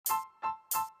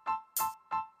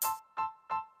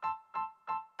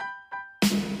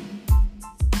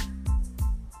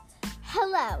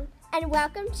Hello, and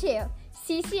welcome to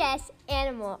CCS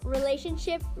Animal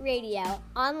Relationship Radio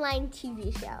online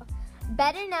TV show,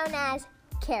 better known as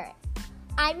Carrot.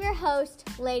 I'm your host,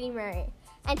 Lady Murray,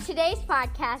 and today's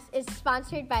podcast is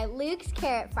sponsored by Luke's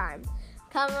Carrot Farm.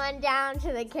 Come on down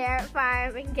to the carrot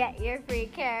farm and get your free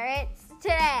carrots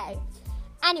today.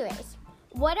 Anyways,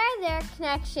 what are their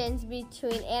connections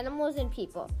between animals and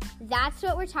people? That's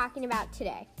what we're talking about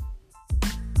today.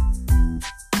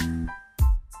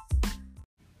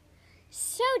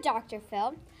 So, Dr.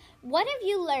 Phil, what have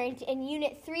you learned in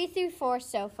Unit 3 through 4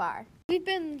 so far? We've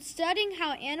been studying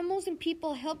how animals and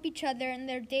people help each other in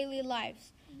their daily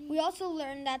lives. We also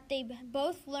learned that they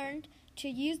both learned to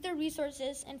use their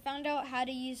resources and found out how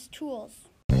to use tools.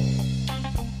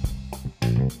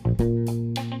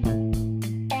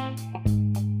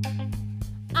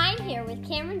 I'm here with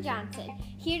Cameron Johnson,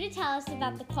 here to tell us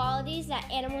about the qualities that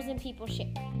animals and people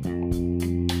share.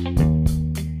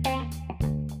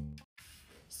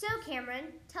 So, Cameron,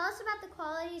 tell us about the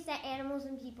qualities that animals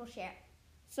and people share.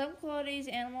 Some qualities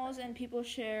animals and people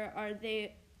share are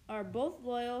they are both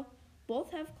loyal,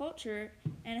 both have culture,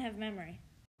 and have memory.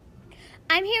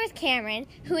 I'm here with Cameron,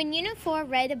 who in Unit 4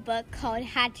 read a book called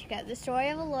Hachiko, The Story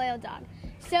of a Loyal Dog.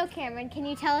 So, Cameron, can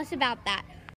you tell us about that?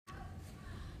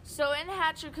 So in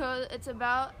Hachiko, it's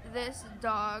about this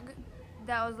dog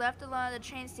that was left alone at the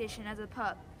train station as a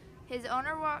pup. His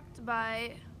owner walked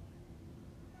by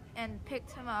and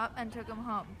picked him up and took him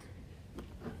home.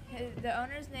 The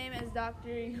owner's name is Dr.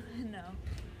 Ueno.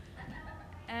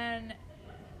 And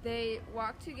they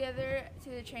walked together to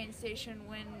the train station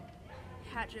when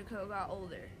Hachiko got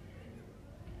older.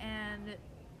 And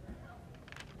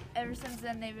ever since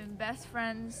then, they've been best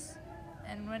friends.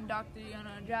 And when Dr.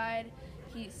 Ueno died,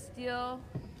 he still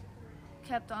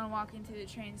kept on walking to the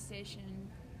train station.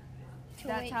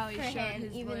 That's how he showed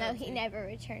his even loyalty. though he never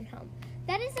returned home.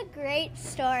 That is a great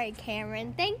story,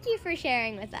 Cameron. Thank you for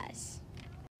sharing with us.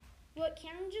 What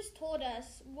Cameron just told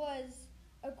us was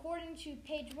according to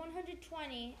page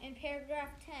 120 in paragraph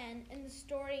 10 in the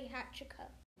story Hachiko.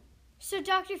 So,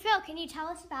 Dr. Phil, can you tell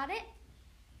us about it?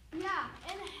 Yeah,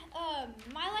 in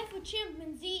My Life with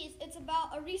Chimpanzees, it's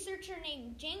about a researcher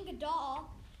named Jane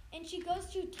Goodall, and she goes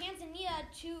to Tanzania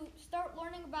to start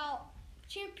learning about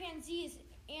chimpanzees.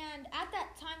 And at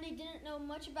that time, they didn't know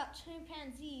much about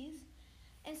chimpanzees.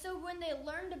 And so when they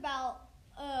learned about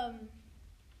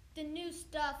the new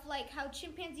stuff, like how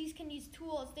chimpanzees can use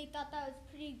tools, they thought that was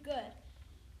pretty good.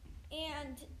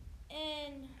 And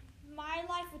in My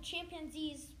Life with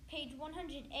Chimpanzees, page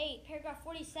 108, paragraph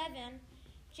 47,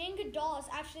 Jane Goodall is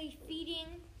actually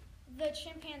feeding the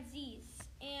chimpanzees.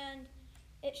 And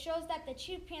it shows that the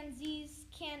chimpanzees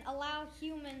can allow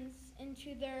humans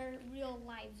into their real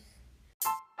lives.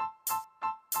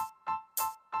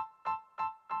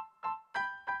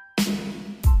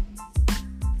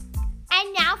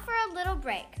 And now for a little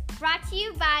break, brought to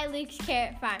you by Luke's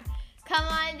Carrot Farm. Come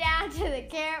on down to the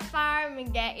carrot farm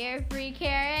and get your free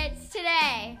carrots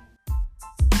today.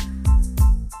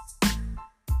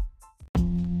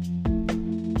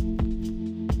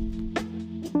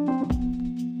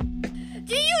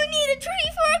 Do you need a tree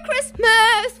for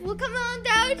Christmas? Well, come on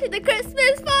down to the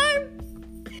Christmas farm.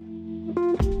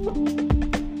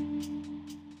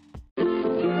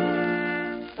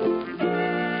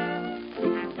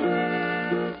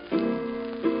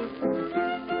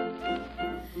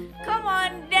 Come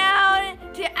on down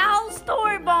to Owl's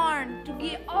Story Barn to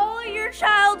get all your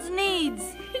child's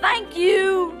needs. Thank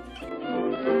you.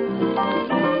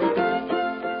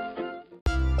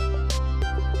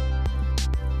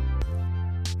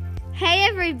 Hey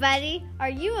everybody, are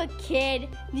you a kid?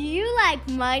 Do you like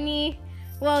money?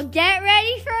 Well, get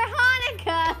ready for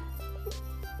Hanukkah!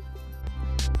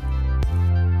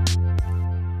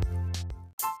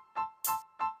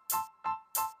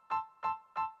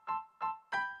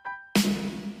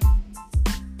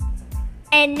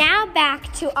 And now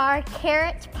back to our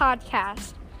Carrot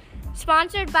podcast,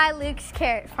 sponsored by Luke's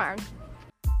Carrot Farm.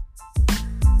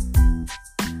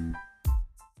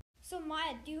 So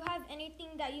Maya, do you have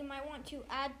anything that you might want to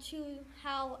add to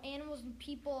how animals and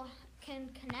people can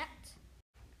connect?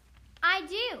 I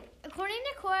do. According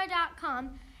to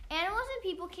Quora.com, animals and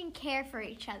people can care for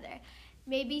each other.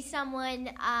 Maybe someone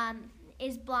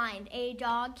is blind. A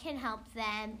dog can help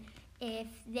them. If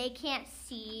they can't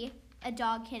see, a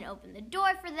dog can open the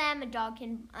door for them. A dog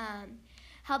can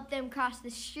help them cross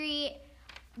the street.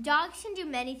 Dogs can do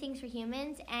many things for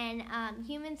humans, and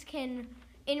humans can,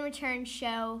 in return,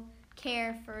 show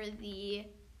care for the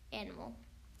animal.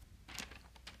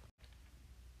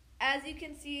 As you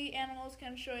can see, animals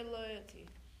can show loyalty.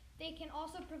 They can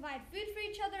also provide food for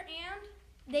each other and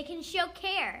They can show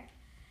care.